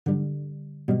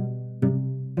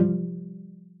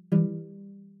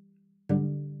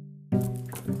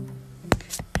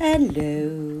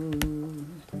Hello,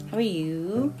 how are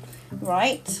you?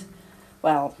 Right,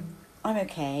 well, I'm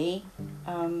okay,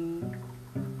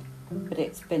 but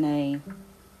it's been a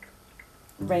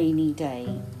rainy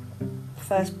day.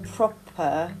 First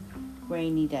proper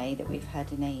rainy day that we've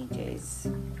had in ages.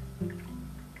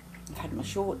 I've had my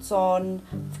shorts on,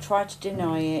 I've tried to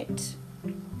deny it,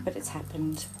 but it's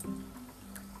happened.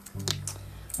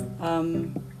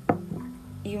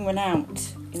 Even went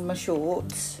out in my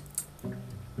shorts.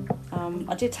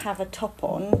 I did have a top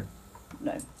on.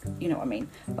 No, you know what I mean.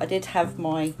 I did have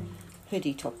my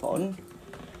hoodie top on.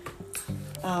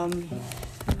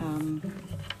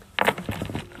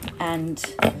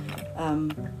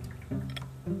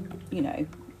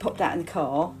 Popped out in the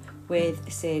car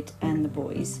with Sid and the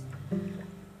boys.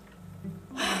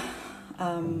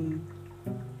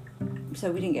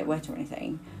 So we didn't get wet or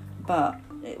anything, but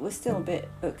it was still a bit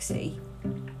booksy.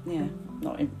 Yeah,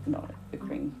 not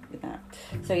agreeing with that.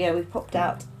 So yeah, we popped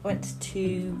out, went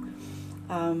to,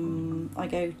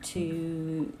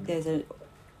 there's an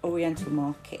Oriental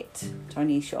market,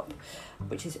 Chinese shop,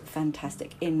 which is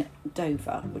fantastic in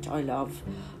Dover, which I love.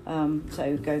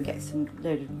 So go and get some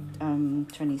load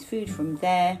of Chinese food from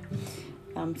there.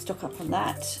 Stock up on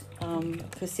that,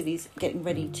 because Siddy's getting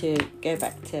ready to go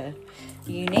back to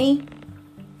uni.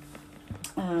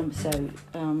 So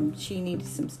she needed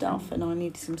some stuff and I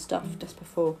needed some stuff just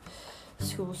before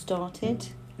school started.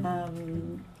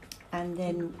 And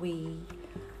then we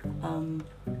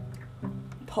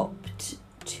popped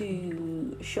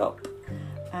to shop,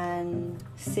 and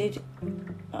Sid,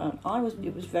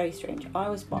 it was very strange. I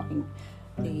was buying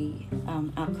the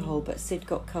alcohol, but Sid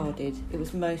got carded. It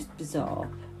was most bizarre,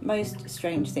 most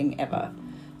strange thing ever.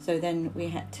 So then we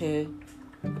had to,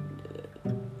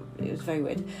 it was very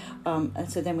weird, and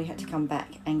so then we had to come back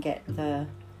and get the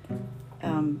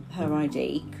her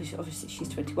ID, because obviously she's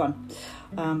 21,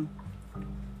 and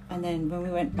then when we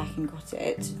went back and got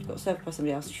served by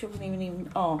somebody else. She wasn't even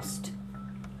asked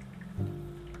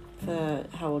for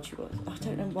how old she was. I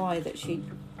don't know why that she,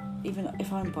 even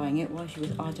if I'm buying it, why she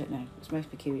was, I don't know. It's most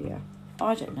peculiar.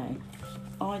 I don't know.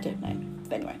 But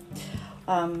anyway,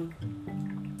 and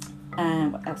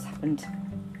what else happened?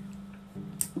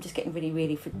 I'm just getting really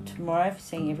ready for tomorrow, for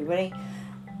seeing everybody.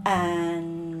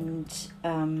 And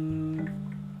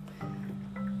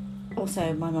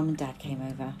also my mum and dad came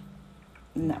over,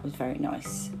 and that was very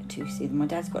nice to see them. My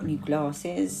dad's got new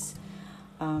glasses,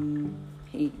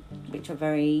 he's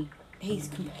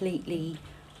completely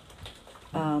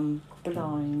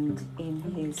blind in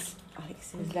his, I think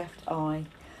it's his left eye.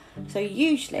 So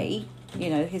usually,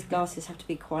 his glasses have to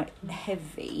be quite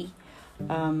heavy,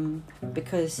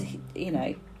 because,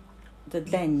 the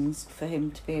lens for him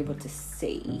to be able to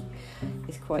see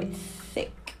is quite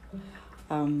thick.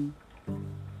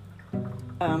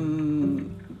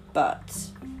 But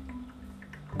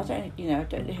I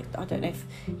don't know if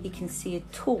he can see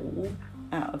at all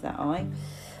out of that eye.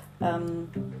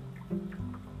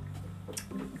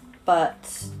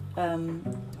 But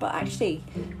actually,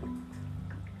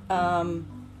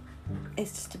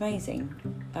 it's just amazing,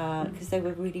 because they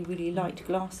were really, really light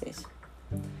glasses.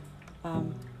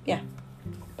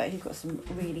 But he's got some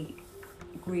really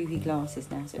groovy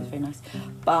glasses now, so it's very nice.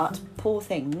 But poor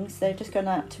things, they're just going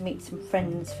out to meet some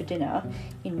friends for dinner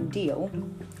in Deal.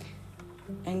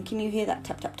 And can you hear that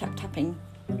tap, tap, tap, tapping?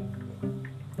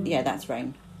 Yeah, that's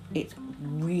rain. It's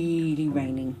really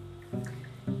raining.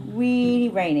 Really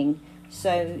raining.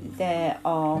 So there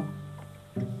are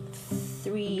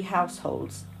 3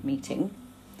 households meeting.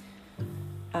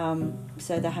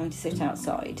 So they're having to sit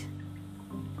outside.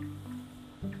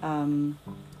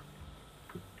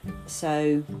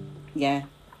 So yeah,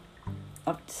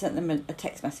 I've sent them a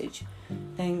text message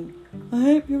saying, I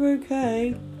hope you're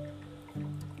okay,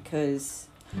 because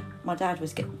my dad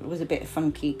was a bit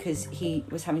funky, because he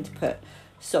was having to put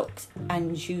socks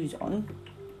and shoes on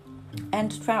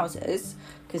and trousers,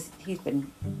 because he's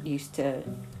been used to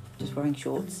just wearing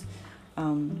shorts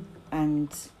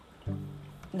and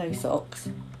no socks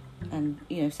and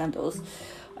sandals,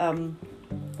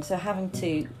 so having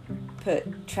to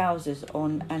put trousers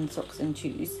on and socks and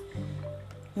shoes,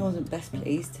 he wasn't best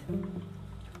pleased.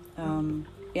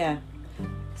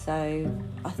 So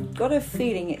I've got a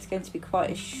feeling it's going to be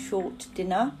quite a short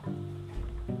dinner.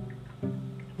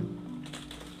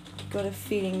 Got a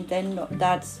feeling they're not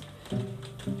dad's.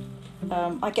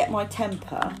 I get my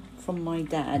temper from my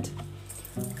dad,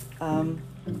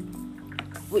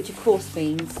 which of course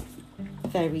means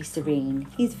very serene.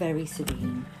 He's very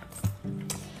serene.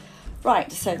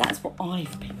 Right, so that's what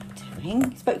I've been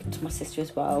doing. Spoke to my sister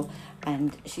as well,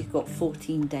 and she's got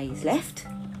 14 days left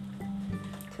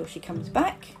till she comes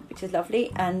back, which is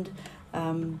lovely. And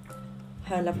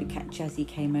her lovely cat Jazzy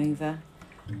came over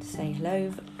to say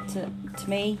hello to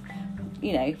me.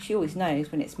 You know, she always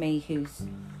knows when it's me who's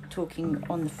talking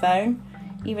on the phone,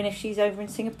 even if she's over in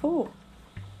Singapore.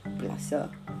 Bless her,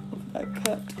 that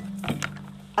cat.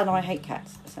 And I hate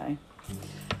cats, so.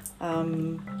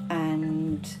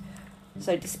 And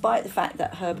so despite the fact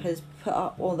that Herb has put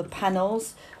up all the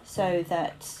panels so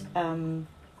that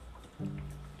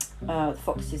the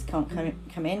foxes can't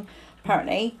come in,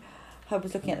 apparently Herb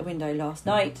was looking at the window last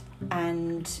night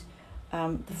and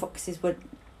the foxes were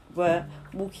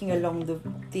walking along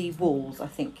the walls, I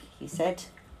think he said.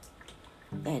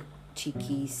 They're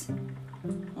cheekies,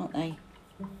 aren't they?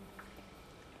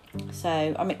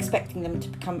 So I'm expecting them to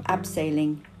come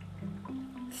abseiling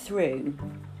through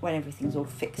when everything's all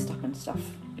fixed up and stuff.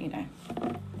 You know,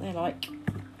 they're like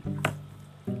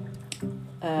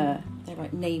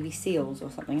Navy SEALs or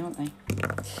something, aren't they?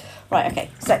 Right. Okay.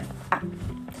 So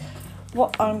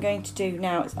what I'm going to do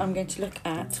now is I'm going to look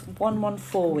at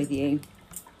 114 with you.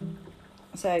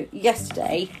 So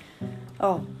yesterday,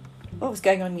 what was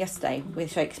going on yesterday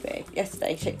with Shakespeare?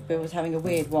 Yesterday Shakespeare was having a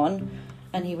weird one,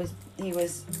 and he was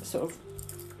sort of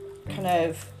kind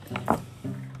of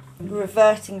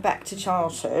reverting back to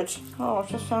childhood. Oh, I've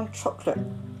just found chocolate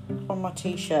on my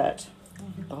t-shirt.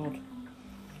 Oh God.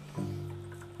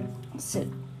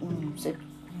 Sid would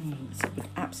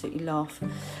absolutely laugh.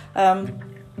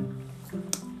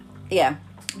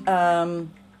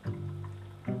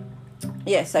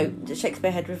 So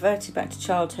Shakespeare had reverted back to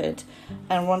childhood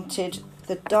and wanted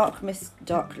the dark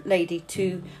lady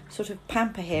to sort of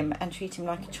pamper him and treat him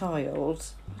like a child.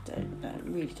 I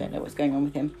really don't know what's going on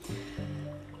with him.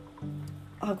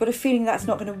 I've got a feeling that's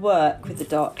not going to work with the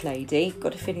dark lady.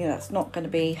 Got a feeling that's not going to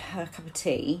be her cup of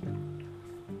tea.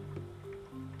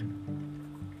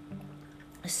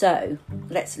 So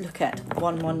let's look at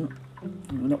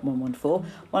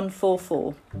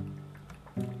 144.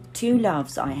 Two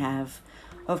loves I have,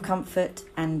 of comfort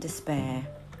and despair,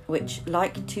 which,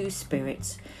 like two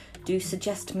spirits, do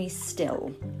suggest me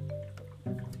still.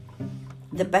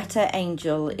 The better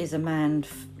angel is a man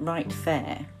right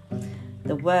fair,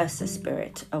 the worser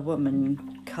spirit a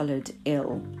woman coloured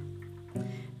ill.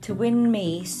 To win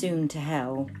me soon to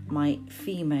hell, my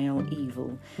female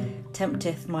evil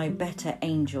tempteth my better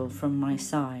angel from my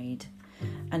side,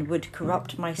 and would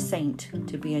corrupt my saint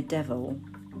to be a devil,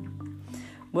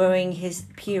 wooing his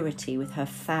purity with her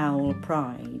foul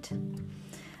pride.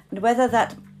 And whether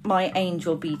that my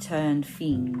angel be turned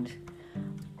fiend,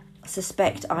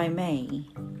 suspect I may,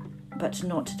 but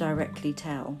not directly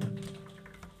tell.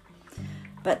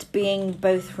 But being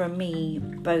both from me,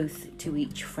 both to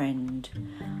each friend,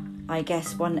 I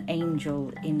guess one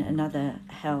angel in another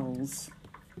hell's.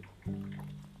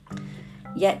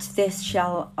 Yet this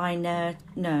shall I ne'er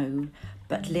know,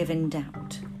 but live in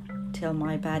doubt, till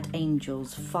my bad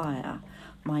angels fire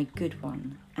my good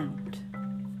one out.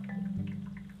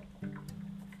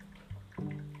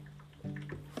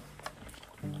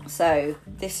 So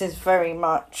this is very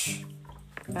much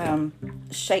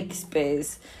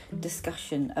Shakespeare's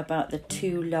discussion about the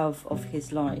two loves of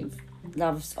his life.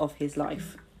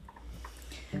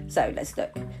 So let's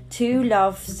look. Two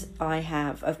loves I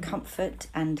have, of comfort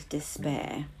and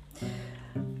despair,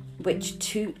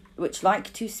 which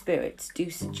like two spirits do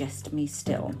suggest me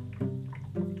still.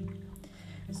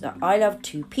 So I love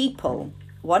two people.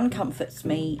 One comforts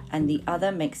me and the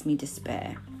other makes me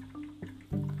despair.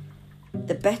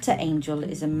 The better angel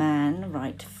is a man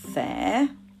right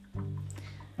fair.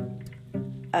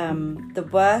 The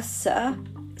worser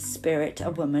spirit a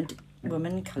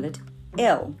woman coloured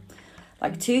ill.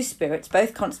 Like two spirits,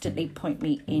 both constantly point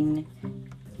me in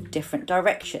different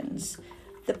directions.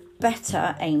 The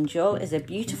better angel is a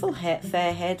beautiful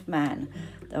fair-haired man.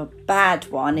 The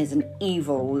bad one is an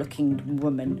evil-looking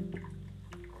woman.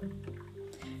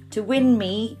 To win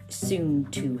me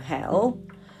soon to hell,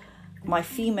 my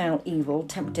female evil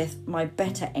tempteth my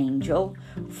better angel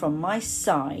from my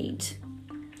side,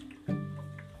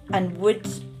 and would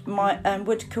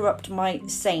corrupt my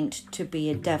saint to be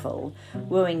a devil,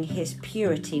 wooing his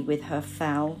purity with her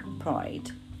foul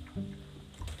pride.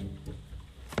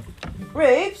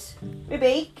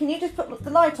 Ruby, can you just put the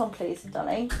light on, please,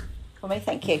 darling, for me?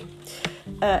 Thank you.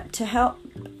 To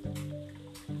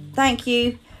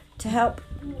help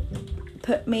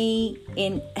put me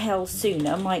in hell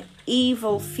sooner, my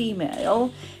evil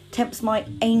female tempts my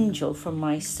angel from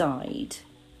my side.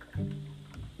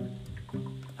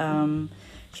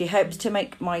 She hopes to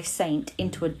make my saint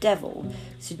into a devil,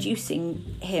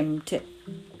 seducing him to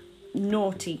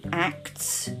naughty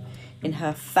acts in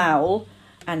her foul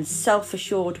and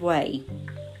self-assured way.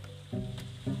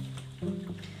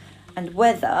 and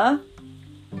whether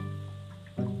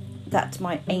that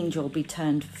my angel be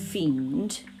turned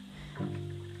fiend,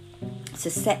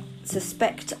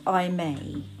 suspect I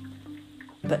may,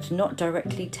 but not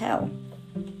directly tell.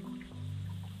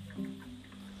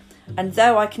 And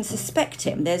though I can suspect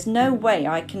him, there's no way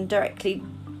I can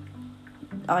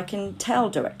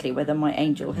tell directly whether my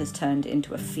angel has turned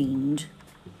into a fiend.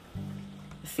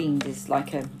 A fiend is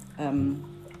like a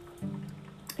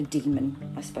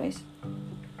demon, I suppose.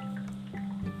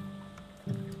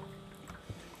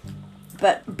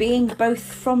 But being both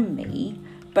from me,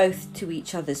 both to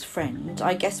each other's friend,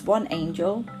 I guess one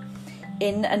angel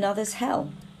in another's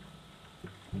hell.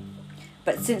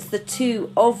 But since the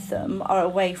two of them are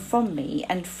away from me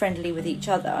and friendly with each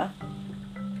other,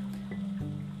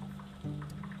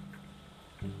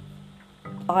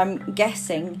 I'm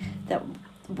guessing that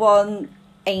one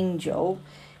angel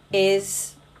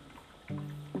is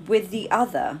with the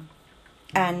other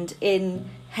and in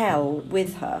hell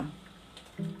with her.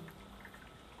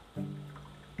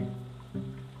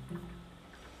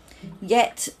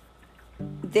 Yet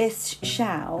this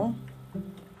shall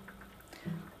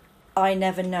I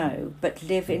never know, but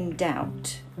live in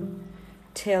doubt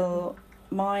till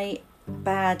my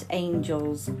bad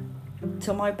angel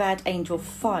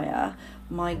fire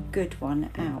my good one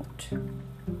out.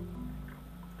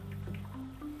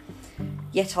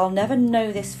 Yet I'll never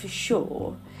know this for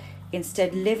sure,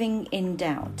 instead living in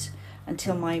doubt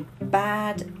until my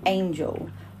bad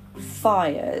angel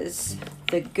fires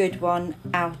the good one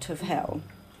out of hell.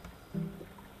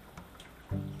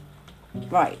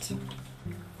 Right.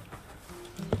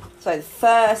 So the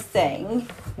first thing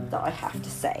that I have to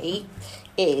say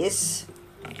is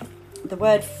the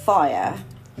word fire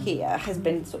here has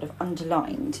been sort of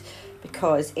underlined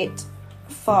because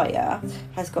fire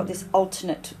has got this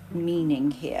alternate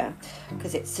meaning here,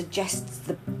 because it suggests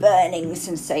the burning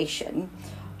sensation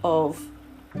of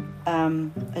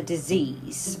a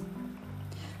disease.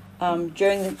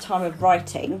 During the time of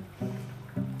writing,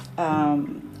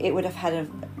 it would have had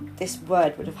this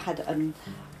word would have had an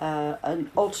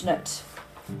alternate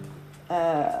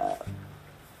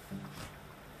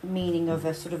meaning of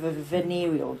a sort of a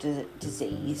venereal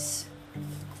disease,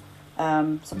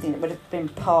 something that would have been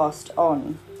passed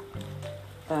on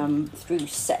through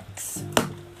sex.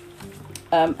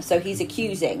 So he's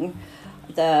accusing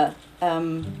the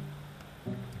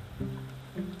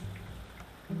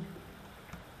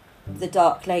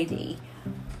Dark Lady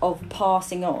of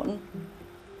passing on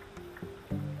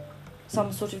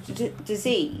some sort of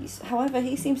disease. However,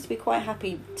 he seems to be quite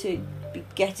happy to be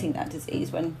getting that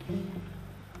disease when,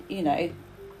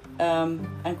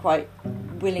 and quite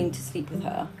willing to sleep with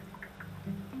her.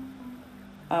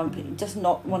 But just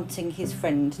not wanting his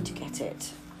friend to get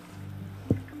it.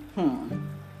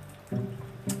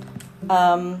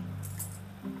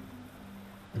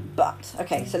 But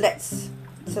okay, so that's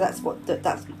what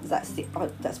that's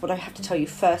what I have to tell you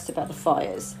first about the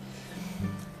fires.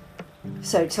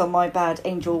 So till my bad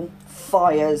angel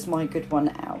fires my good one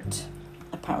out,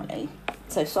 apparently.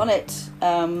 So sonnet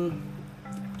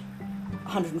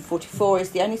 144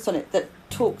 is the only sonnet that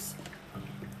talks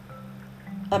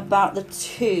about the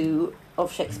two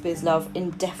of Shakespeare's love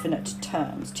in definite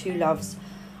terms. Two loves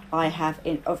I have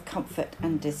of comfort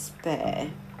and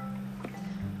despair.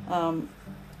 And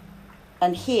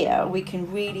here we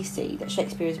can really see that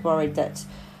Shakespeare is worried that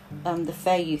the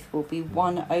fair youth will be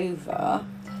won over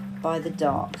by the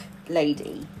Dark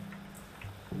Lady.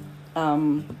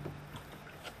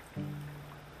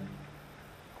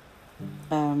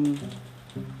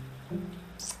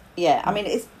 Yeah, I mean,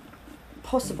 it's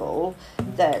possible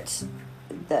that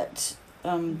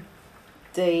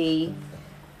the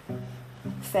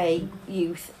fair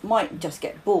youth might just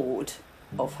get bored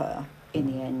of her in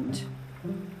the end,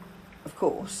 of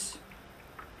course.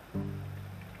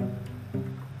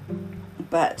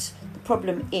 But the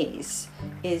problem is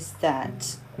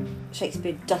that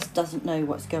Shakespeare just doesn't know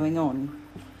what's going on.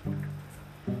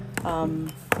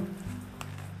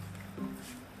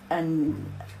 And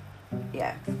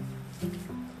yeah,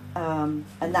 and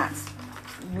that's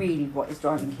really what is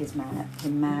driving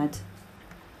him mad.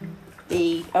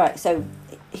 Alright, so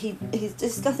he's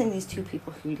discussing these two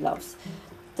people who he loves.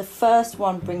 The first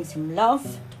one brings him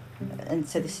love, and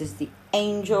so this is the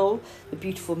angel, the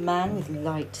beautiful man with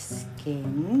light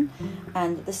skin,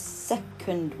 and the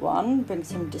second one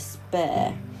brings him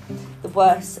despair. The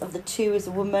worst of the two is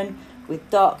a woman with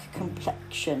dark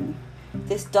complexion.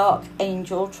 This dark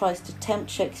angel tries to tempt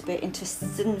Shakespeare into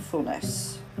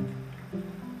sinfulness,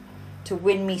 to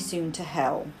win me soon to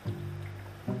hell.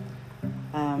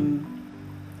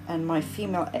 And my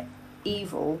female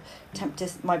evil,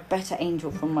 tempteth my better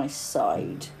angel from my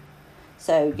side.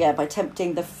 So, yeah, by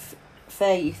tempting the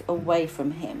fair youth away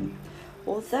from him.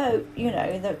 Although,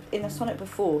 in the sonnet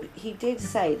before, he did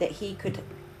say that he could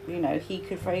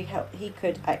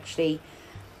actually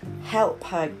help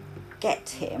her get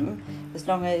him as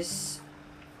long as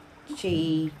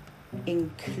she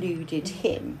included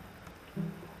him.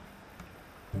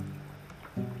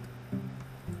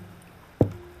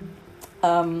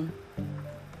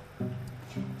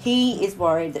 He is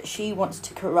worried that she wants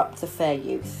to corrupt the fair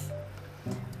youth,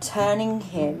 turning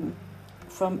him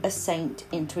from a saint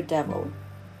into a devil,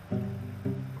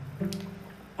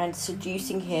 and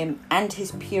seducing him and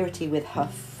his purity with her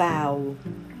foul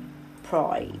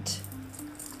pride.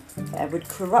 Would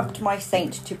corrupt my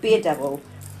saint to be a devil,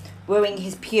 wooing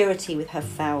his purity with her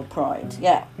foul pride.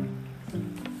 Yeah.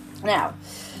 Now,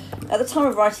 at the time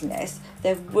of writing this,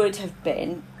 there would have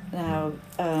been,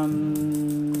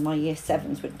 my year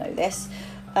 7s would know this,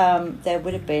 there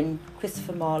would have been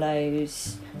Christopher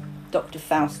Marlowe's Dr.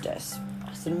 Faustus.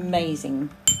 It's an amazing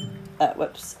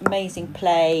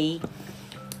play. You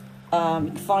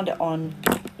can find it on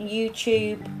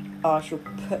YouTube. I shall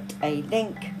put a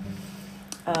link.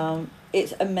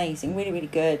 It's amazing, really, really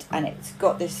good, and it's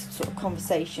got this sort of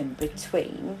conversation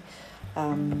between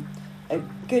a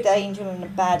good angel and a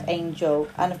bad angel,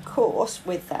 and of course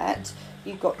with that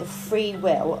you've got the free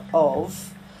will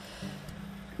of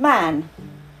man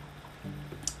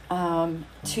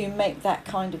to make that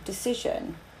kind of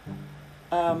decision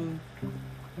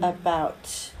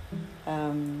about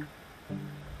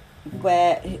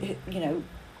where,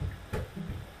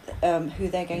 who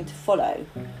they're going to follow,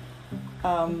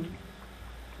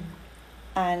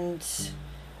 and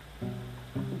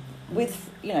with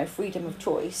freedom of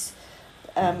choice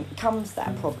comes that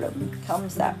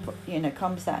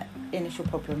initial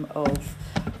problem of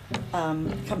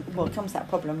comes that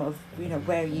problem of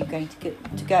where are you going to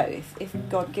go if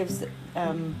God gives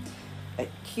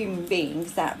human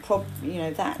beings that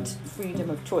that freedom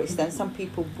of choice, then some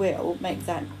people will make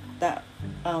that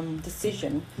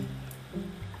decision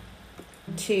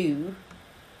to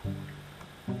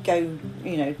go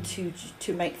to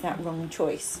make that wrong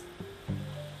choice.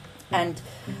 And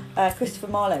Christopher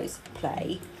Marlowe's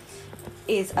play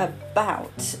is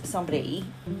about somebody,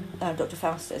 Dr.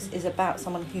 Faustus, is about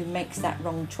someone who makes that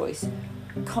wrong choice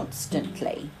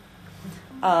constantly.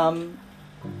 And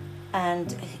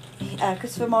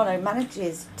Christopher Marlowe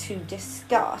manages to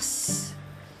discuss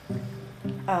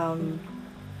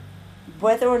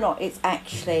whether or not it's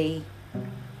actually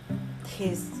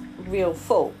his real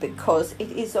fault, because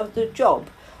it is of the job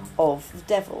of the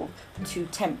devil to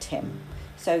tempt him.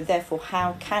 So therefore,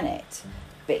 how can it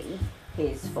be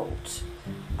his fault?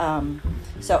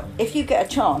 So if you get a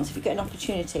chance, if you get an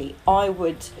opportunity, I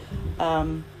would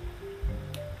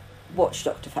watch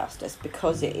Dr. Faustus,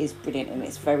 because it is brilliant and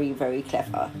it's very, very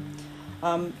clever.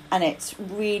 And it's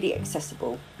really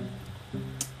accessible.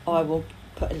 I will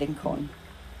put a link on.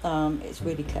 It's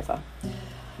really clever.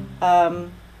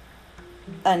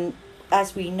 And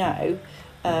as we know,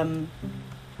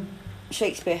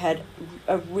 Shakespeare had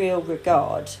a real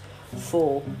regard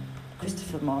for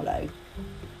Christopher Marlowe,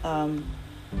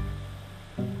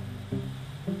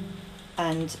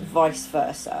 and vice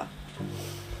versa.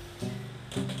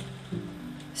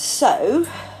 So,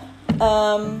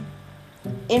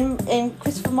 in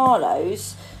Christopher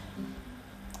Marlowe's,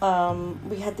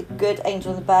 we had the good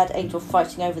angel and the bad angel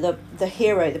fighting over the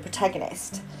hero, the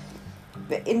protagonist.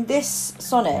 But in this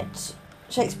sonnet,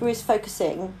 Shakespeare is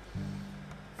focusing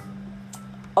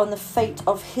on the fate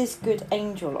of his good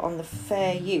angel, on the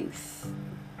fair youth.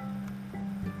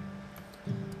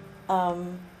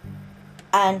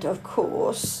 And of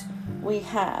course, we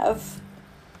have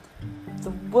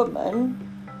the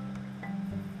woman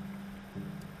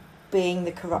being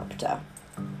the corrupter.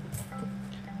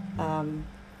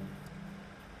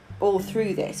 All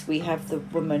through this, we have the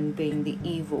woman being the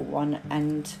evil one,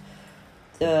 and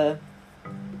the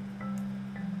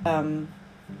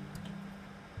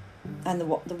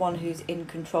one who's in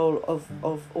control of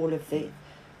all of the,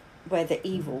 where the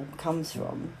evil comes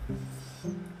from.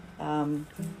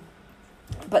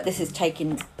 But this is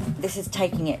taking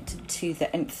it to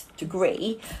the nth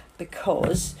degree,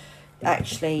 because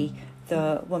actually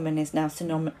the woman is now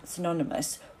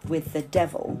synonymous with the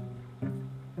devil.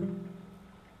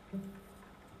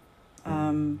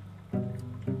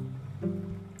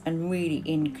 And really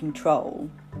in control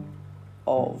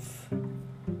of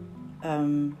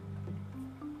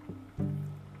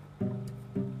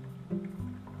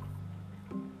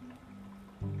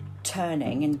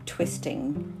turning and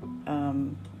twisting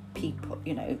people,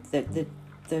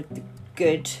 the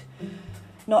good,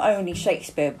 not only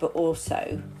Shakespeare, but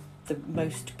also the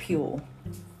most pure.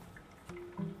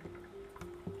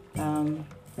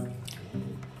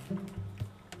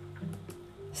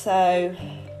 So,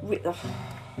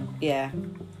 yeah.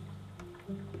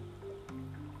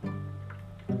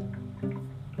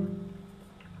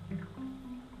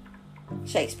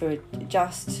 Shakespeare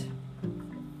just,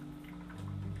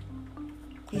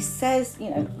 he says,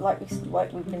 you know, like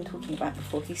we've been talking about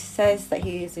before, he says that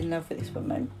he is in love with this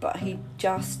woman, but he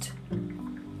just,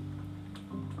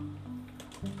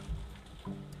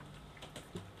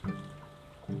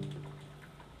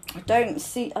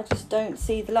 I just don't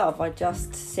see the love. I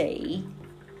just see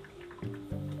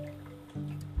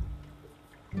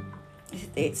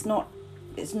it's not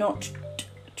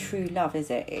true love, is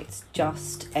it? It's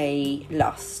just a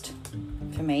lust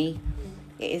for me.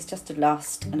 It is just a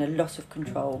lust and a loss of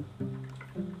control,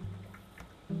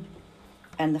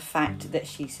 and the fact that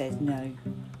she says no.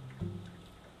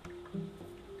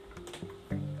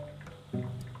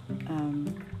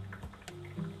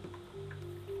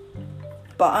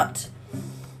 But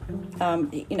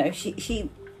you know,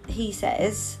 he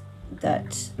says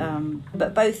that,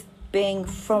 but both being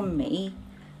from me,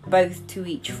 both to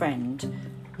each friend.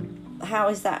 How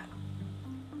is that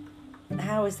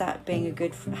being a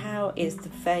good? How is the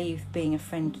fair youth being a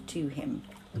friend to him?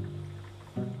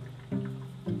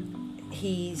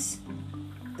 The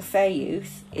fair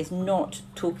youth is not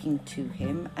talking to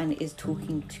him and is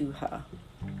talking to her.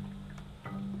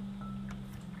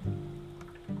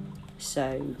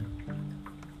 So,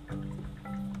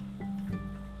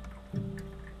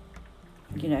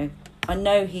 you know, I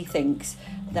know he thinks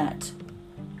that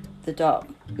the dark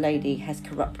lady has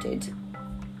corrupted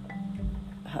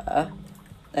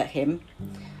him,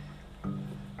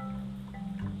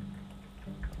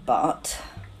 but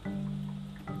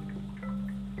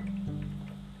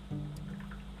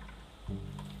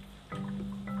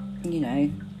you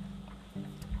know,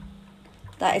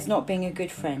 that is not being a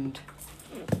good friend,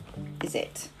 is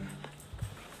it?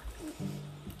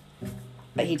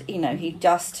 But he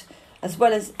just, as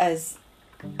well as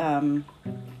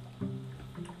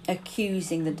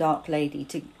accusing the dark lady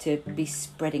to be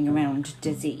spreading around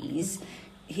disease,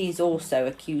 he's also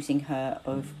accusing her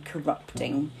of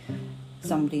corrupting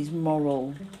somebody's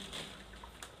moral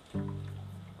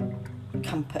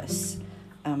compass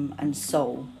and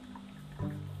soul.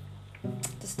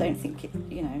 Just don't think it,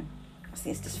 you know, I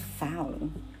think it's just foul.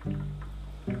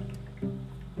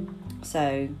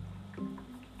 So,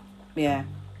 yeah.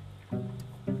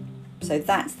 So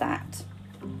that's that.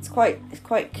 It's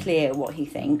quite clear what he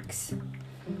thinks.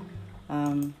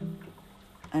 And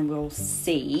we'll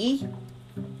see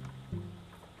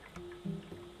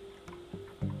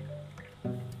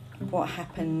what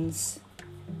happens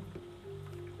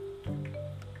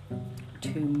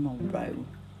tomorrow.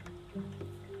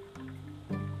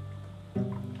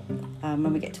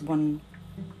 When we get to 1,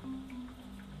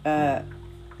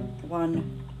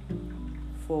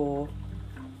 4,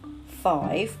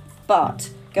 5. But,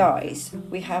 guys,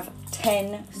 we have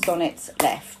 10 sonnets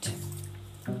left.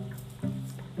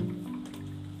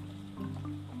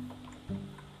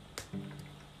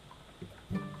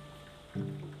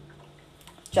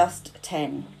 Just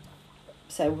 10.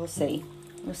 So we'll see.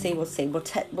 We'll see. We'll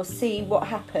see what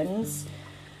happens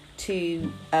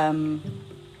to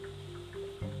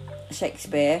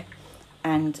Shakespeare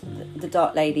and the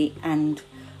Dark Lady and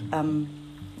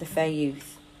the Fair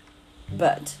Youth.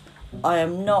 But I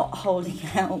am not holding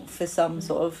out for some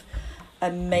sort of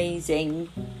amazing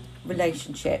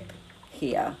relationship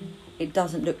here. It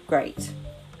doesn't look great.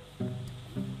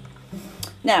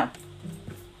 Now,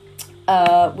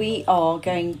 we are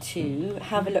going to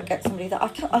have a look at somebody that I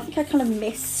think I kind of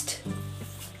missed.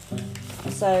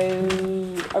 So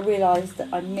I realised that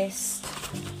I missed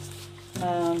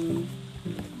and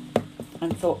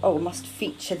thought, I must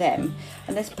feature them.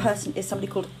 And this person is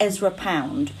somebody called Ezra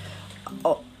Pound.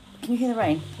 Oh, can you hear the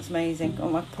rain? It's amazing. Oh,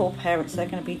 my poor parents, they're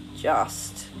going to be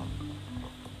just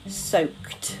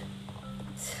soaked.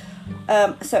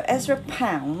 So Ezra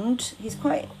Pound, he's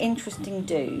quite an interesting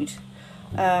dude.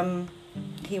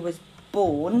 He was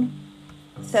born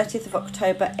 30th of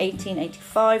October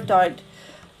 1885, died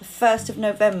the 1st of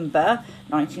November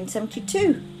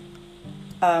 1972.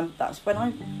 That's when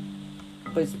I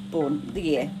was born, the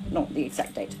year, not the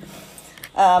exact date.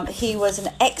 He was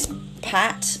an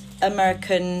expat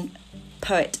American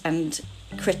poet and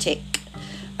critic,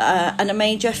 and a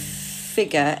major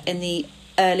figure in the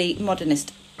early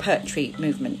modernist poetry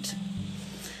movement,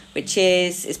 which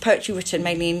is poetry written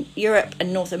mainly in Europe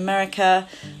and North America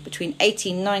between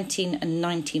 1819 and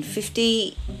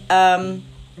 1950.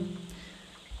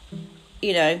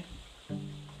 you know,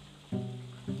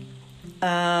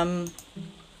 and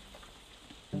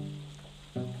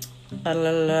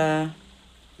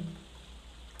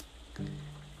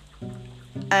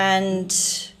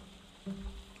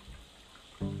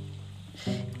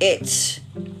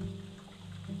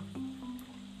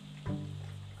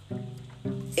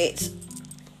it's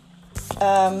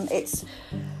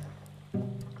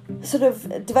sort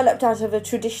of developed out of a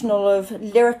traditional of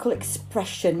lyrical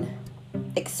expression,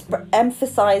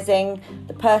 emphasising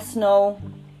the personal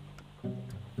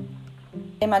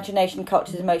imagination,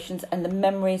 cultures, emotions, and the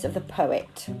memories of the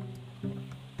poet.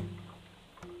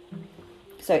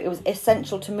 So it was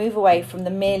essential to move away from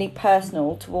the merely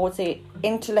personal towards the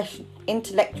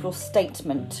intellectual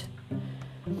statement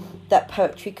that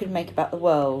poetry could make about the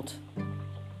world.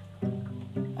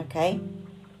 Okay?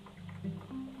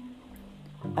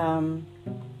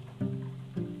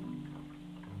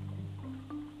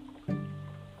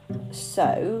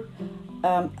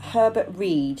 Herbert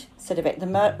Reed said of it, the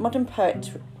modern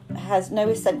poet has no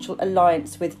essential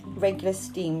alliance with regular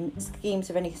schemes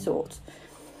of any sort.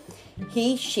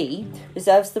 She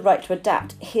reserves the right to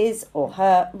adapt his or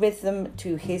her rhythm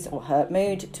to his or her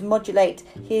mood, to modulate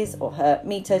his or her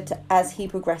metre as he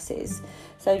progresses.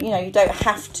 So, you know, you don't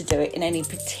have to do it in any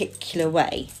particular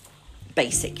way,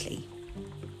 basically.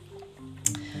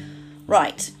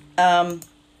 Right.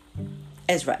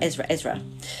 Ezra.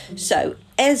 So,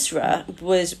 Ezra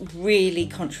was really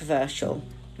controversial.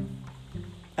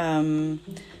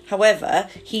 However,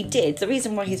 the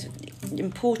reason why he's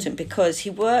important, because he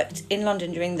worked in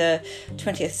London during the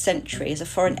 20th century as a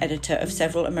foreign editor of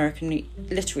several American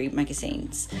literary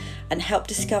magazines and helped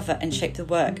discover and shape the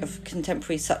work of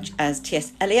contemporaries such as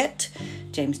T.S. Eliot,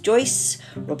 James Joyce,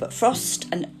 Robert Frost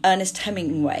and Ernest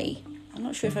Hemingway. I'm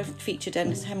not sure if I've featured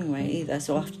Ernest Hemingway either,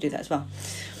 so I'll have to do that as well.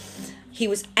 He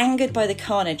was angered by the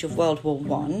carnage of World War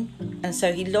I, and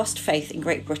so he lost faith in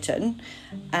Great Britain,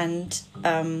 and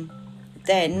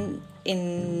then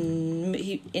in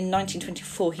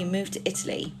 1924 he moved to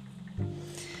Italy,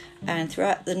 and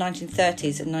throughout the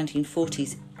 1930s and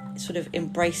 1940s sort of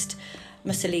embraced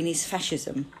Mussolini's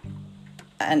fascism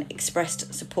and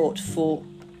expressed support for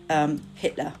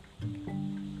Hitler.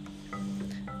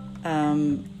 He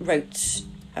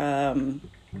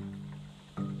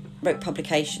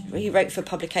wrote for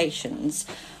publications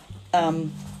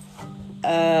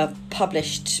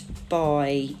published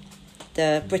by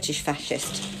the British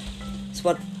fascist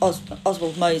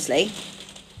Oswald Mosley,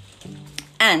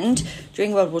 and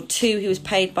during World War II he was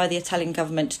paid by the Italian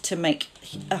government to make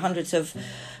hundreds of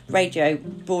radio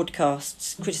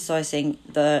broadcasts criticising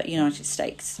the United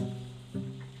States.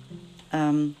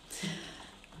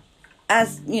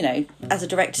 As a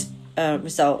direct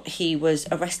result, he was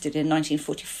arrested in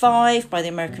 1945 by the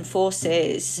American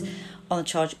forces on the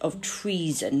charge of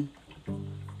treason.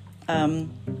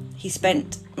 He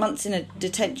spent months in a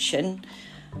detention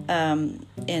in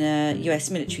a US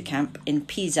military camp in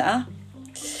Pisa,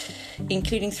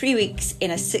 including 3 weeks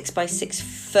in a 6x6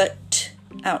 foot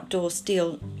outdoor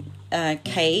steel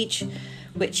cage,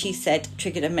 which he said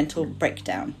triggered a mental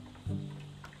breakdown.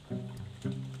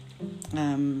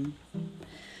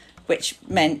 Which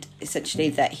meant essentially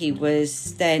that he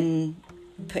was then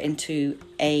put into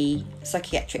a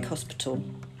psychiatric hospital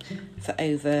for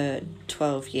over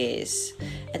 12 years.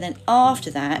 And then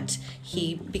after that,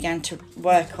 he began to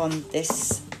work on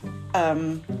this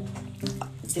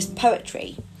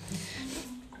poetry,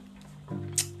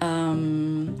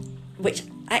 which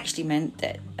actually meant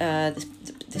that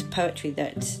this poetry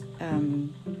that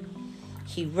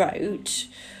he wrote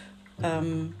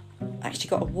actually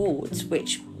got awards,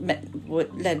 which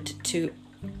led to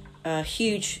a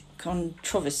huge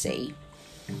controversy.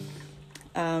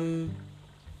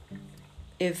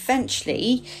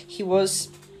 Eventually, he was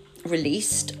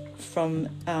released from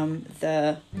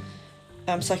the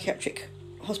psychiatric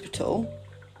hospital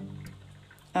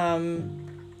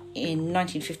in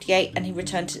 1958, and he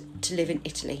returned to live in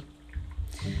Italy.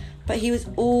 But he was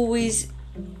always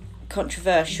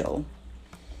controversial.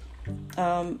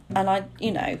 And I,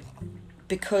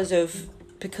 because of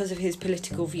his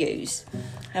political views.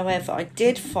 However, I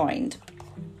did find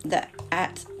that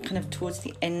at kind of towards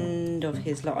the end of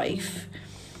his life,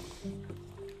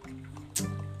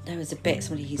 there was a bit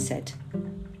somebody he said.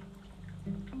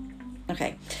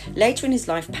 Okay. Later in his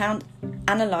life, Pound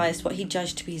analysed what he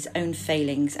judged to be his own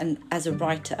failings and, as a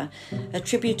writer,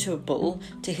 attributable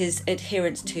to his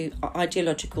adherence to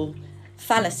ideological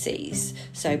fallacies.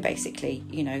 So basically,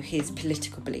 his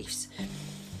political beliefs.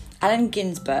 Allen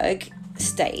Ginsberg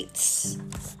states,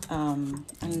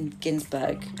 Allen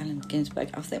Ginsberg, I'm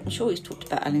sure he's talked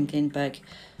about Allen Ginsberg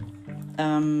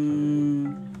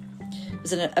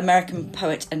was an American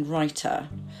poet and writer.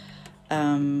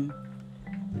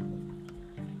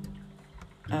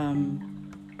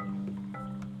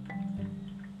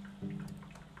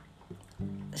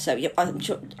 So yeah, I'm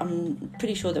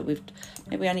pretty sure that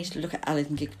maybe I need to look at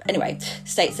Allen Ginsberg. Anyway,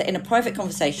 states that in a private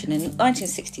conversation in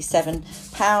 1967,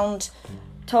 Pound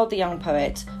told the young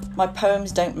poet, "My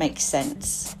poems don't make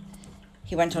sense."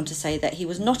 He went on to say that he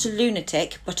was not a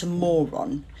lunatic, but a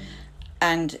moron,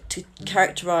 and to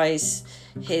characterise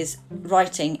his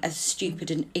writing as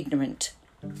stupid and ignorant.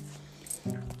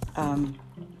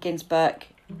 Ginsberg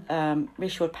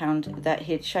reassured Pound that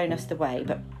he had shown us the way,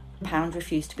 but Pound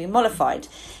refused to be mollified.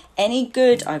 "Any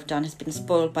good I've done has been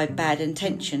spoiled by bad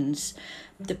intentions,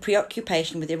 the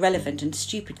preoccupation with irrelevant and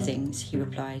stupid things," he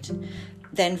replied.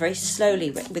 Then, very slowly,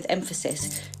 with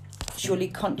emphasis, surely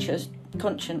conscious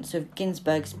of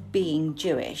Ginsberg's being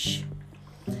Jewish.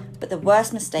 "But the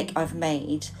worst mistake I've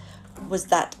made was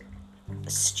that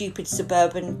stupid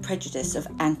suburban prejudice of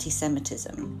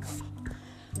anti-Semitism."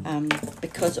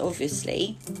 Because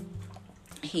obviously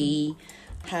he'd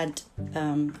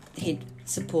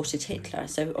supported Hitler,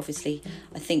 so obviously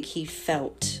I think he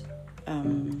felt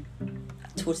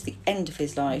towards the end of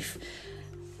his life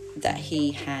that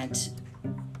he had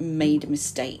made a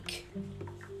mistake,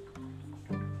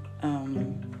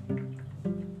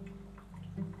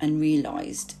 and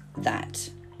realised that.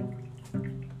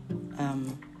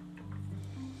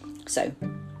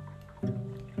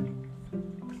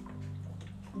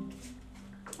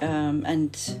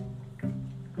 And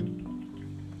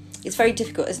it's very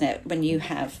difficult, isn't it, when you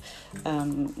have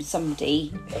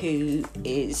somebody who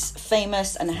is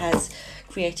famous and has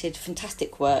created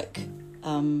fantastic work,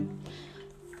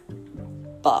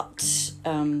 but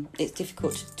it's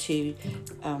difficult to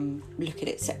look at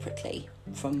it separately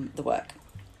from the work.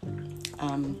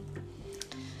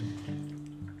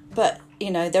 But,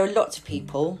 there are lots of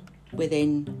people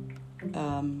within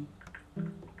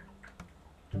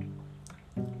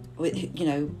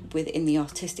within the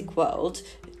artistic world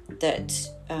that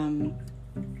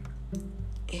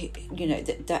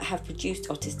that have produced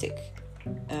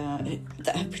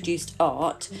that have produced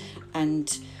art,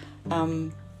 and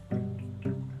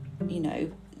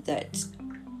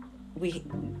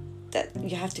that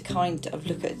you have to kind of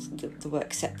look at the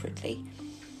work separately.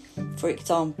 For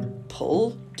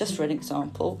example, just for an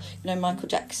example, Michael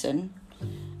Jackson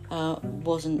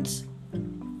wasn't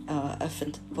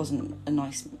a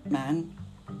nice man,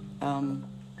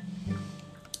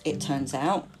 it turns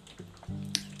out,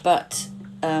 but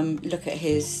look at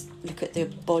the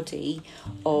body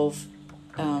of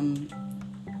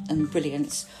and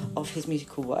brilliance of his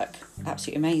musical work.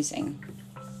 Absolutely amazing.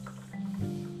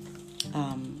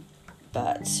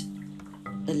 But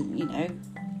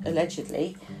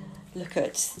allegedly, look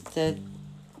at the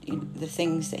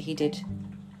things that he did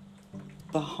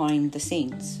behind the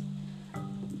scenes.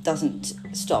 Doesn't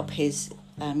stop his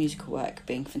musical work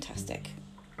being fantastic.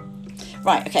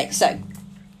 Right, okay, so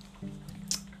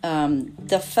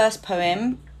the first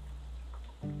poem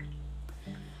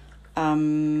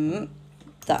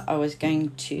that I was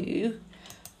going to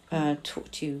talk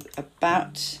to you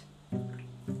about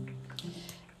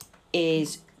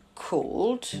is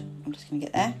called, I'm just going to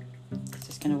get there, it's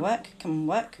just going to work, come on,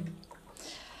 work.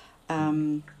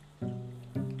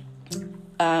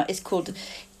 It's called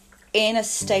In a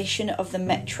Station of the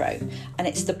Metro, and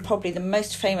it's probably the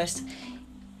most famous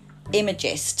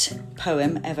Imagist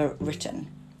poem ever written.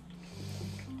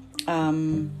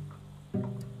 I'll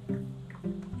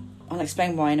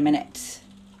explain why in a minute.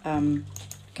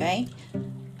 Okay,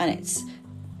 and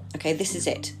this is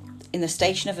it. In the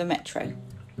station of the metro,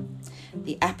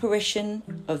 the apparition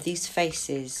of these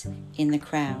faces in the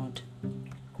crowd,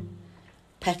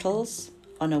 petals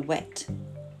on a wet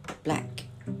black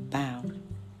bough.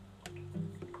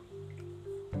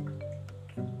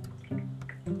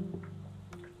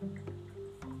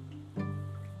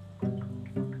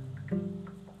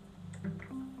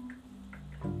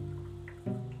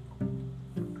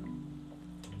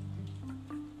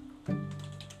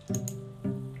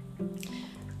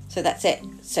 So that's it.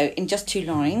 So in just 2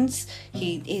 lines,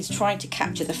 he is trying to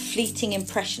capture the fleeting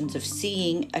impressions of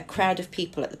seeing a crowd of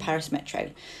people at the Paris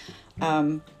metro.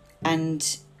 And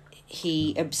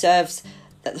he observes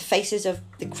that the faces of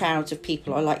the crowds of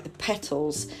people are like the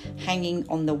petals hanging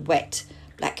on the wet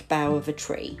black bough of a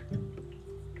tree.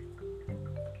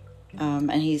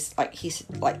 And he's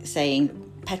like saying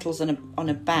petals on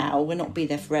a bough will not be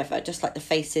there forever, just like the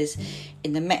faces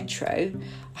in the metro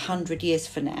 100 years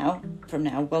from now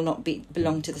will not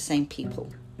belong to the same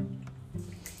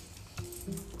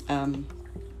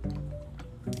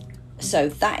So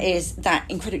that is that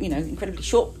incredibly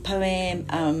short poem,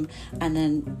 and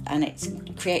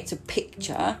it creates a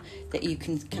picture that you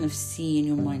can kind of see in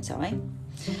your mind's eye.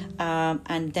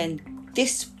 And then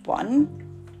this one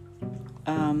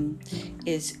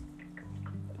is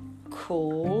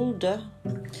called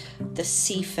The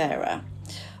Seafarer,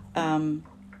 and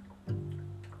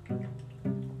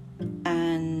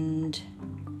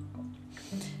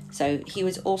so he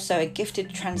was also a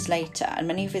gifted translator, and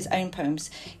many of his own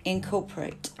poems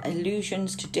incorporate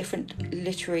allusions to different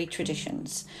literary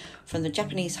traditions, from the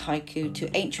Japanese haiku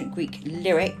to ancient Greek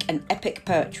lyric and epic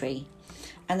poetry,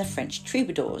 and the French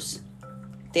troubadours.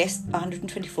 This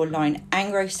 124-line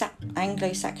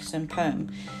Anglo-Saxon poem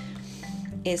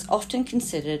is often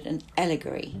considered an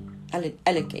elegy, I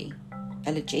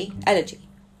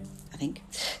think,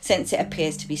 since it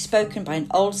appears to be spoken by an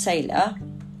old sailor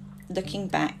looking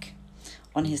back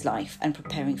on his life and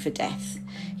preparing for death.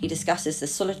 He discusses the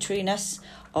solitariness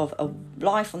of a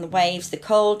life on the waves, the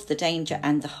cold, the danger,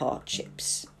 and the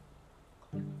hardships.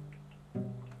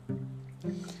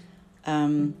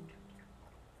 The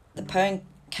poem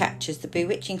captures the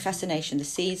bewitching fascination the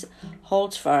seas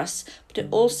holds for us, but it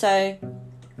also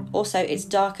its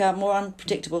darker, more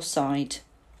unpredictable side.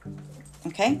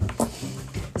 Okay,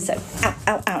 so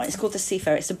it's called The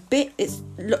Seafarer. It's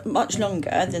much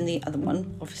longer than the other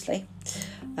one, obviously,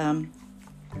 and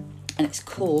it's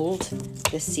called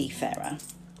The Seafarer.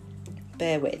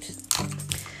 Bear with.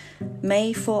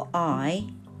 May for I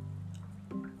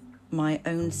my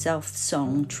own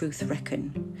self-song truth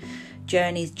reckon,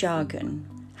 journey's jargon,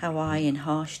 how I in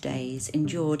harsh days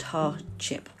endured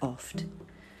hardship oft.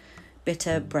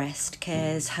 Bitter breast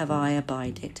cares have I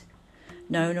abided,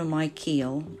 known on my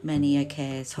keel many a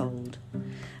care's hold,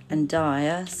 and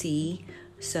dire sea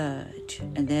surge,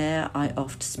 and there I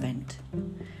oft spent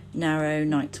narrow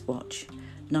night's watch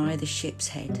nigh the ship's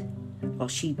head, while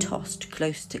she tossed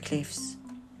close to cliffs,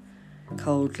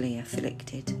 coldly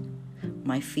afflicted.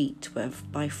 My feet were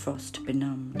by frost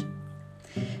benumbed.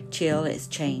 Chill its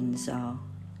chains are,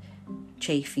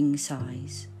 chafing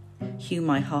sighs, hew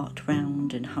my heart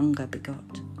round and hunger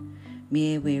begot,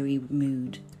 mere weary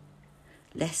mood,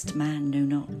 lest man know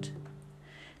not,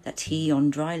 that he on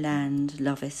dry land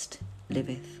liveth,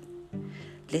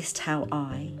 list how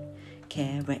I,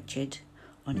 care wretched,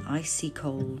 on icy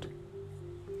cold,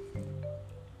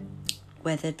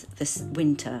 weathered this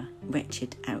winter,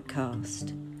 wretched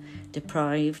outcast,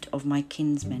 deprived of my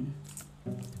kinsmen,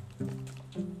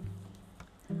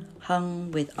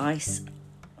 hung with hard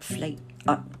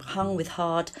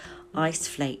ice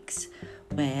flakes,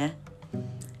 where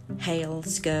hail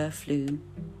scur flew.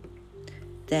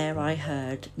 There I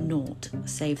heard naught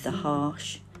save the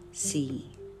harsh sea,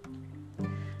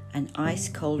 an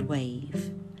ice-cold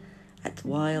wave, at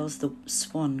whiles the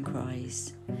swan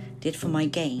cries, did for my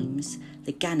games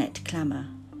the gannet clamour.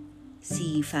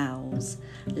 Sea fowls,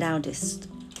 loudest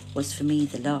was for me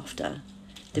the laughter,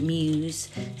 the muse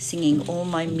singing all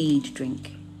my mead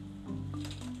drink.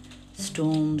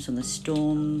 Storms on the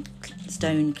stone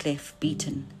cliff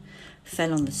beaten,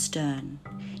 fell on the stern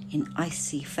in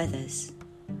icy feathers.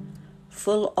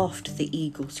 Full oft the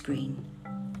eagle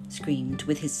screamed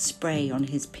with his spray on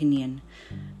his pinion.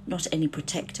 Not any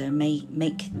protector may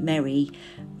make merry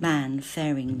man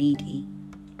faring needy.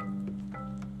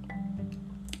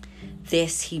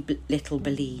 This he little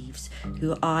believes,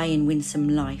 who I in winsome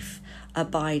life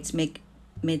abides mid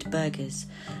burgers,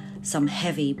 some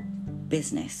heavy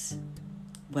business,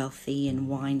 wealthy and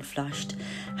wine flushed,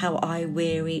 how I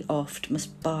weary oft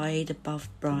must bide above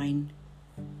brine.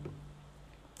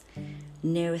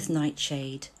 Neareth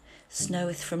nightshade,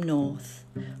 snoweth from north,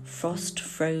 frost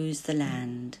froze the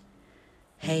land,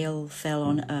 hail fell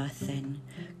on earth then,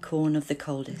 corn of the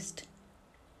coldest.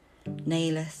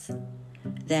 Naileth,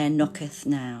 there knocketh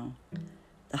now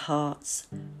the heart's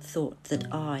thought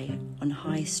that I on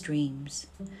high streams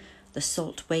the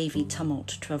salt wavy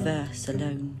tumult traverse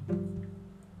alone,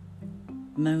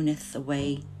 moaneth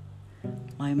away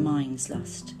my mind's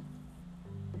lust,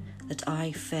 that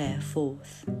I fare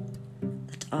forth,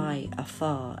 that I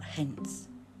afar hence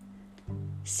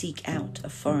seek out a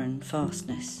foreign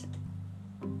fastness.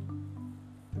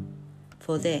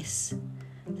 For this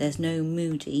there's no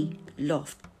moody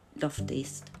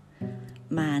loftiest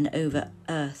man over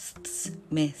earth's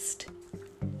mist,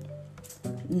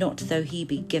 not though he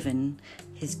be given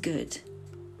his good,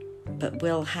 but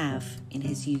will have in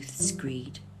his youth's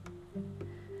greed,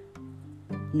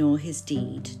 nor his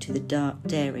deed to the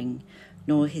daring,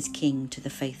 nor his king to the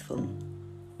faithful,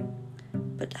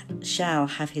 but shall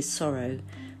have his sorrow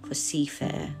for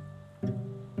seafare,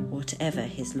 whatever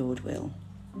his lord will.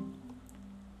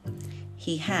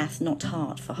 He hath not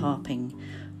heart for harping,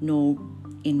 nor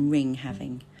in ring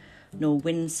having, nor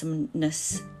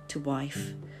winsomeness to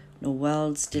wife, nor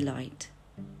world's delight,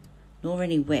 nor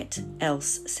any wit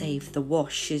else save the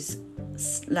wash's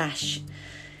slash.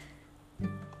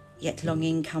 Yet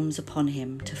longing comes upon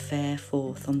him to fare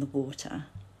forth on the water.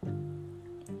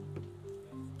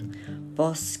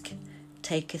 Bosk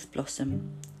taketh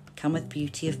blossom, cometh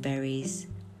beauty of berries,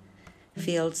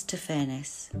 fields to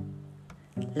fairness,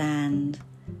 land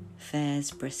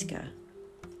fares brisker.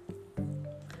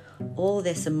 All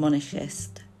this admonisheth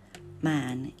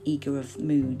man eager of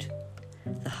mood.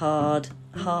 The hard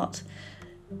heart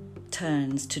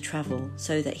turns to travel,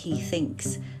 so that he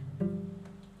thinks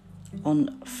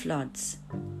on floods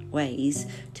ways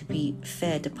to be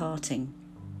fair departing.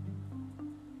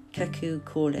 Cuckoo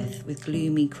calleth with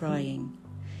gloomy crying.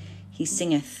 He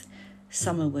singeth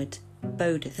summerward,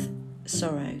 bodeth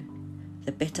sorrow,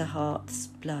 the bitter heart's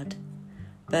blood.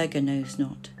 Burger knows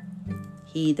not,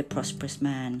 he the prosperous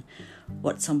man,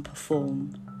 what some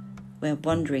perform, where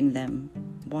wandering them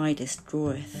widest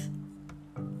draweth.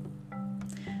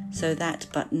 So that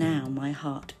but now my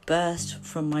heart burst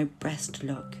from my breast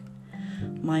log,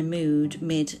 my mood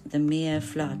mid the mere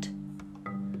flood,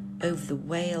 over the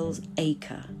whale's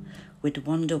acre would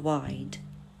wander wide,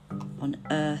 on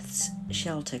earth's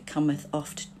shelter cometh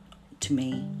oft to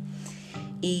me,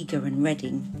 eager and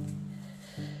ready.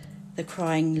 The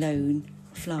crying lone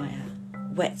flyer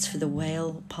wets for the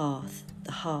whale path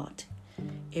the heart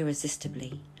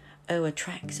irresistibly o'er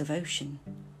tracks of ocean.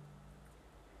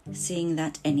 Seeing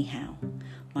that anyhow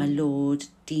my Lord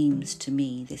deems to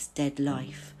me this dead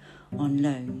life on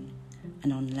loan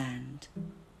and on land,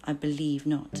 I believe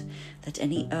not that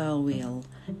any earl wheel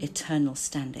eternal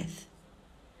standeth,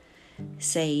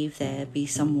 save there be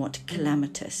somewhat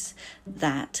calamitous,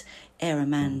 that ere a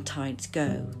man tides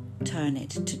go, turn it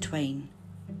to twain.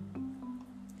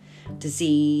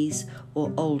 Disease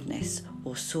or oldness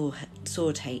or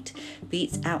sword hate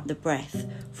beats out the breath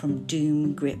from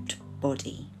doom-gripped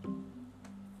body.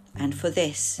 And for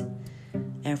this,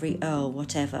 every earl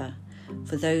whatever,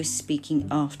 for those speaking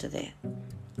after the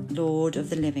Lord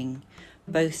of the living,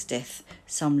 boasteth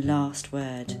some last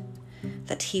word,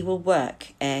 that he will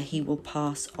work ere he will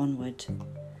pass onward.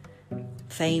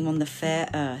 Fame on the fair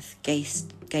earth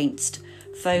gainst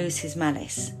foes his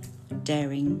malice,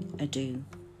 daring ado,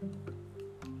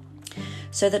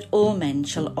 so that all men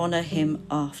shall honour him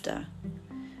after,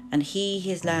 and he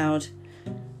his loud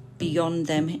beyond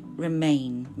them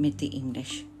remain mid the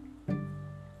English.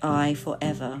 I for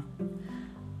ever,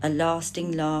 a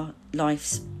lasting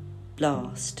life's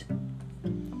blast,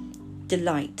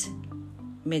 delight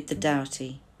mid the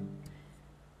doughty,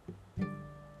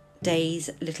 days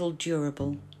little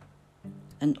durable,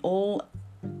 and all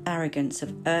arrogance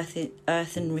of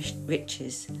earthen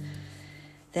riches.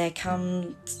 There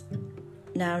comes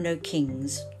now no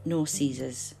kings nor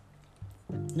Caesars,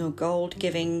 nor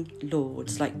gold-giving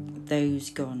lords like those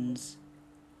gones.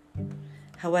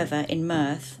 However, in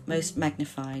mirth most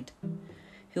magnified,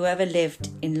 whoever lived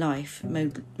in life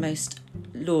most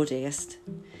lordiest,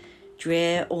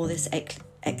 drear all this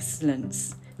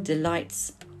excellence,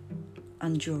 delights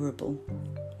undurable,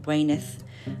 waneth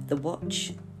the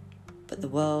watch, but the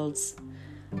world's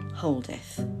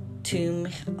holdeth, tomb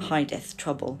hideth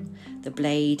trouble, the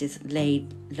blade is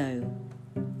laid low.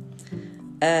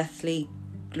 Earthly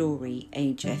glory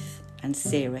ageth and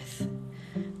seareth,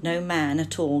 no man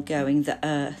at all going the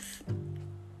earth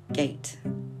gate,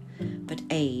 but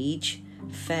age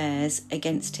fares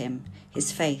against him,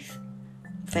 his face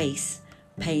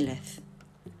paleth,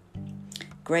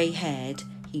 grey-haired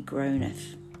he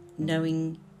groaneth,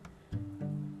 knowing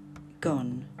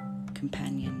gone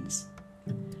companions.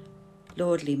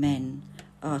 Lordly men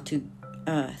are to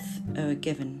earth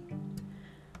o'ergiven,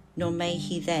 nor may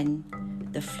he then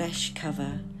the flesh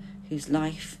cover whose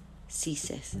life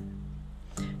ceaseth,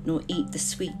 nor eat the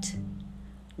sweet,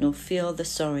 nor feel the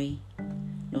sorry,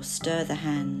 nor stir the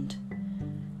hand,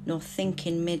 nor think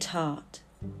in mid-heart.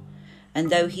 And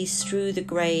though he strew the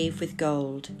grave with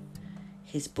gold,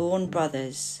 his born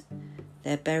brothers,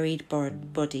 their buried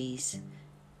bodies,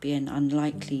 be an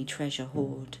unlikely treasure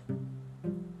hoard.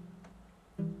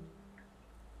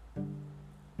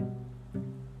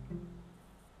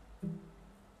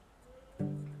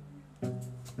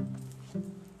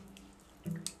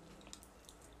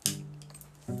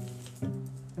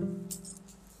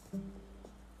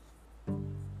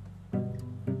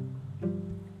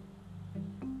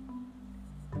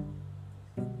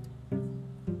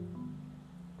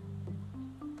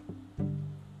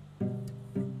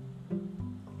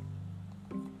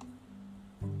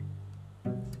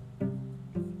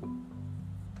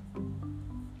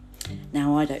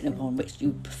 Now, I don't know on which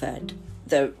you preferred,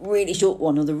 the really short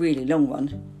one or the really long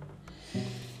one.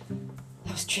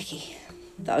 That was tricky.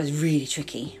 That was really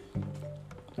tricky.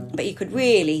 But you could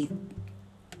really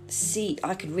see,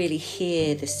 I could really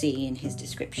hear the sea in his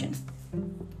description.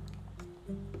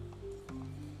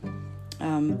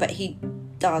 But he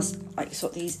does like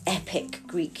sort of these epic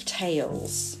Greek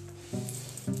tales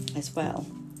as well,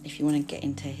 if you want to get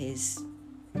into his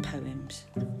poems.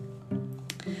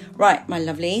 Right, my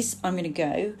lovelies, I'm going to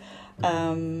go.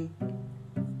 I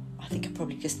think I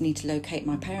probably just need to locate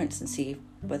my parents and see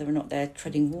whether or not they're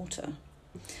treading water.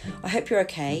 I hope you're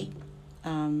okay.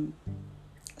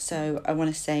 So I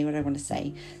want to say what I want to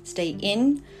say. Stay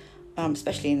in,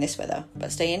 especially in this weather,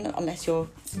 but stay in unless you're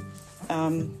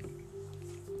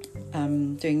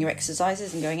doing your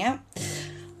exercises and going out.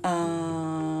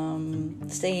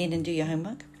 Stay in and do your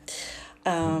homework.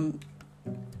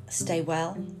 Stay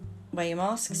well. Wear your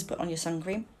masks. Put on your sun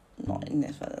cream. Not in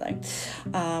this weather though.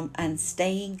 And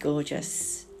stay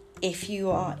gorgeous. If you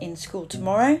are in school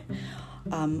tomorrow,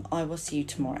 I will see you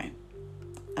tomorrow.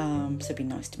 So be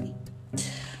nice to me.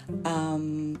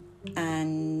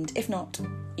 And if not,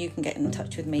 you can get in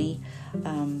touch with me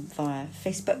via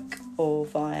Facebook or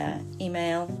via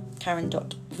email,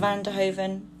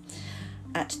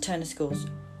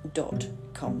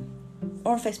 karen.vanderhoven@turnerschools.com,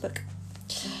 or on Facebook.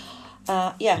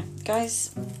 Yeah,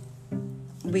 guys,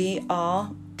 we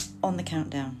are on the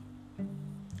countdown.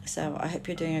 So I hope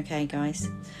you're doing okay, guys,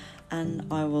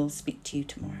 and I will speak to you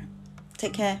tomorrow.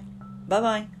 Take care.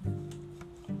 Bye-bye.